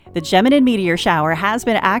The Geminid meteor shower has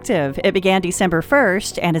been active. It began December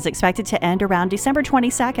 1st and is expected to end around December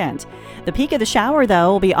 22nd. The peak of the shower,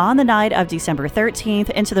 though, will be on the night of December 13th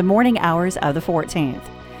into the morning hours of the 14th.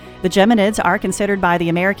 The Geminids are considered by the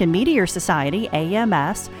American Meteor Society,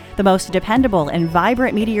 AMS, the most dependable and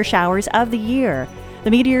vibrant meteor showers of the year.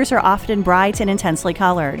 The meteors are often bright and intensely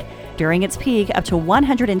colored. During its peak, up to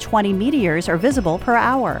 120 meteors are visible per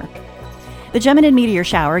hour. The Geminid meteor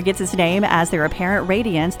shower gets its name as their apparent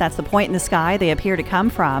radiance, that's the point in the sky they appear to come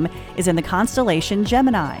from, is in the constellation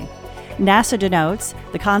Gemini. NASA denotes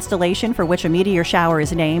the constellation for which a meteor shower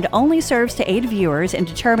is named only serves to aid viewers in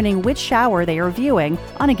determining which shower they are viewing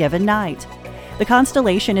on a given night. The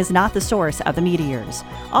constellation is not the source of the meteors.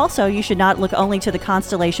 Also, you should not look only to the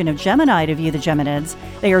constellation of Gemini to view the Geminids.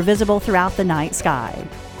 They are visible throughout the night sky.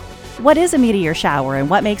 What is a meteor shower and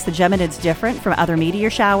what makes the Geminids different from other meteor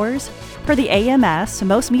showers? Per the AMS,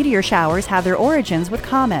 most meteor showers have their origins with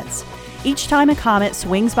comets. Each time a comet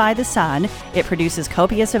swings by the sun, it produces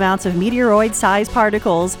copious amounts of meteoroid-sized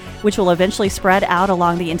particles, which will eventually spread out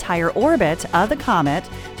along the entire orbit of the comet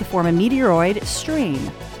to form a meteoroid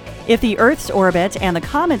stream. If the Earth's orbit and the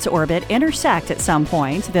comet's orbit intersect at some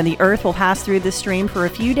point, then the Earth will pass through the stream for a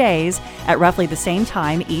few days at roughly the same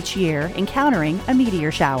time each year, encountering a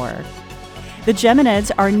meteor shower. The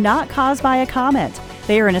Geminids are not caused by a comet.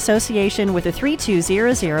 They are in association with the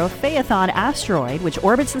 3200 Phaethon asteroid, which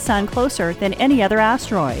orbits the Sun closer than any other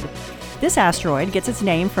asteroid. This asteroid gets its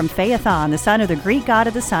name from Phaethon, the son of the Greek god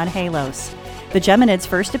of the sun, Halos. The Geminids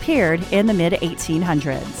first appeared in the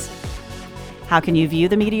mid-1800s. How can you view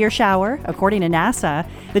the meteor shower? According to NASA,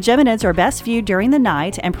 the Geminids are best viewed during the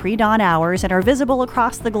night and pre-dawn hours and are visible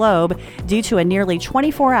across the globe due to a nearly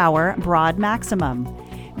 24-hour broad maximum.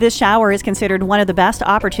 This shower is considered one of the best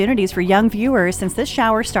opportunities for young viewers since this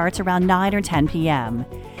shower starts around 9 or 10 p.m.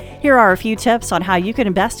 Here are a few tips on how you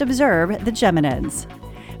can best observe the Geminids.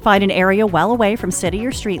 Find an area well away from city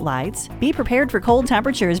or street lights. Be prepared for cold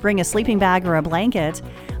temperatures. Bring a sleeping bag or a blanket.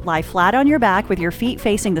 Lie flat on your back with your feet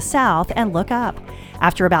facing the south and look up.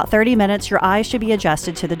 After about 30 minutes, your eyes should be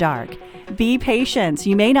adjusted to the dark. Be patient.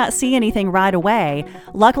 You may not see anything right away.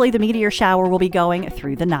 Luckily, the meteor shower will be going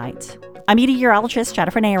through the night. I'm meteorologist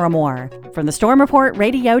Jennifer Naramore from the Storm Report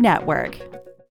Radio Network.